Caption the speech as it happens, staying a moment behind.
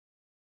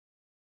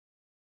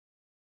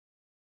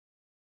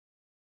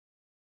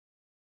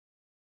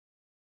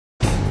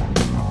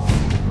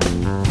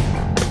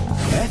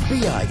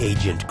FBI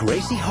agent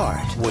Gracie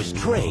Hart was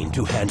trained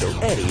to handle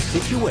any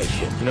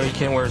situation. You know you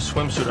can't wear a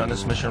swimsuit on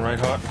this mission, right,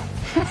 Hart?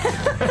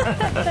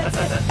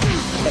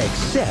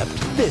 Except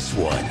this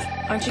one.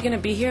 Aren't you going to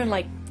be here in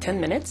like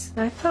 10 minutes?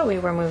 I thought we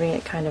were moving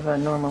at kind of a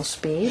normal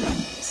speed.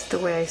 It's the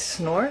way I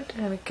snort,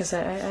 because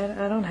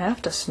I don't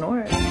have to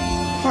snort.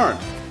 Hart,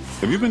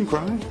 have you been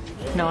crying?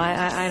 No,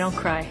 I don't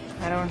cry.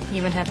 I don't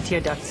even have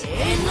tear ducts.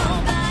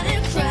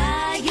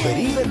 But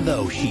even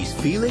though she's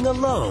feeling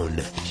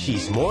alone,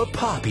 she's more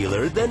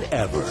popular than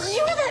ever.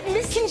 You know that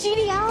Miss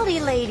Congeniality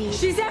lady?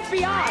 She's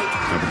FBI!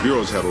 Now, the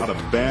Bureau's had a lot of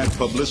bad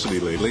publicity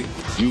lately.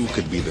 You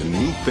could be the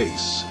new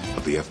face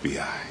of the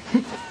FBI.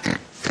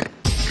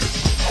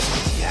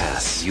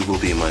 Yes, you will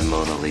be my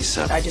Mona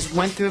Lisa. I just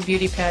went through a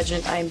beauty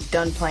pageant. I'm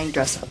done playing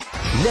dress up.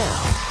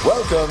 Now,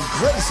 Welcome,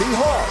 Gracie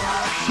Hart.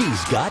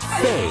 she's got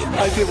fame.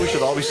 I feel we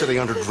should all be sitting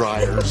under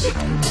dryers.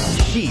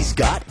 She's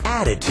got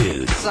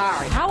attitude.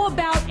 Sorry. How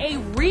about a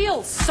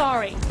real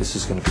sorry? This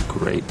is gonna be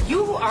great.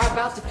 You are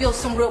about to feel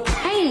some real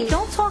pain.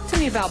 Don't talk to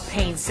me about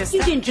pain, sister.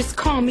 You didn't just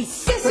call me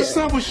sister. That's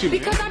not what she meant.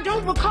 Because I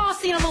don't recall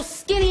seeing a little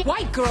skinny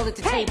white girl at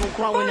the table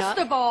growing First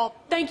up. of all,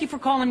 thank you for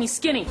calling me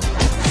skinny.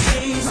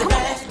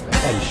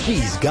 And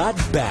she's got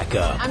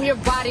backup. I'm your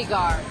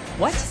bodyguard.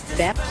 What?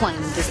 That plane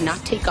does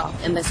not take off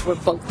unless we're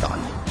both on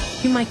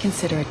it. You might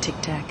consider a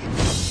tic-tac.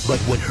 But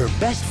when her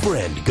best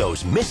friend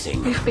goes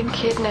missing, We've been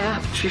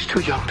kidnapped. She's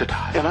too young to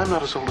die, and I'm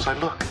not as old as I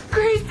look.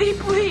 Gracie,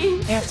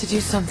 please. I have to do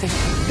something.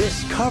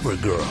 this cover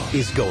girl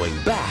is going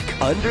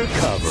back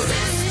undercover.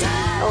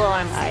 Hello,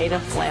 I'm Ida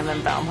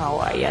Flammenbaum. How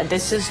are you?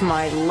 This is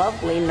my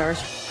lovely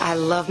nurse. I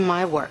love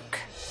my work.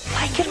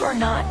 Like it or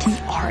not, we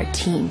are a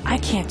team. I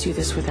can't do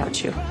this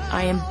without you.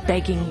 I am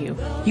begging you.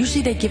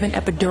 Usually they give an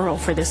epidural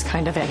for this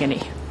kind of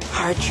agony.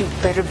 Hart, you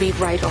better be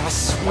right or I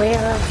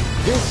swear.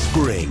 This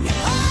spring,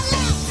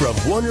 from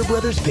Warner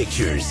Brothers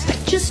Pictures, I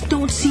just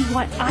don't see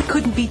why I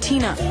couldn't be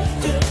Tina.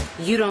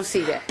 You don't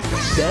see that.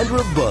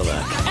 Sandra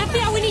Bullock,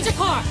 FBI, we need your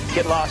car.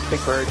 Get lost,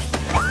 Big Bird.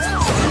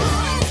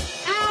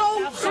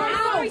 Ow!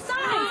 Sorry!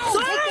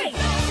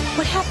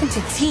 What happened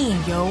to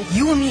team, yo?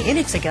 You and me in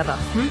it together.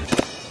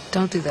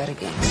 Don't do that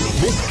again.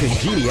 Miss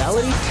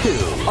Congeniality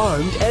 2,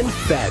 armed and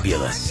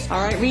fabulous.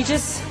 All right,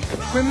 Regis.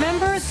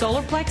 Remember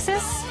solar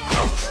plexus?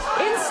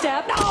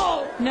 Instep.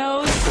 No!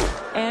 Nose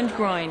and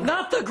groin.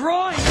 Not the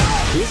groin!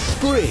 This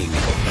spring,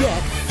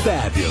 get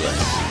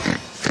fabulous.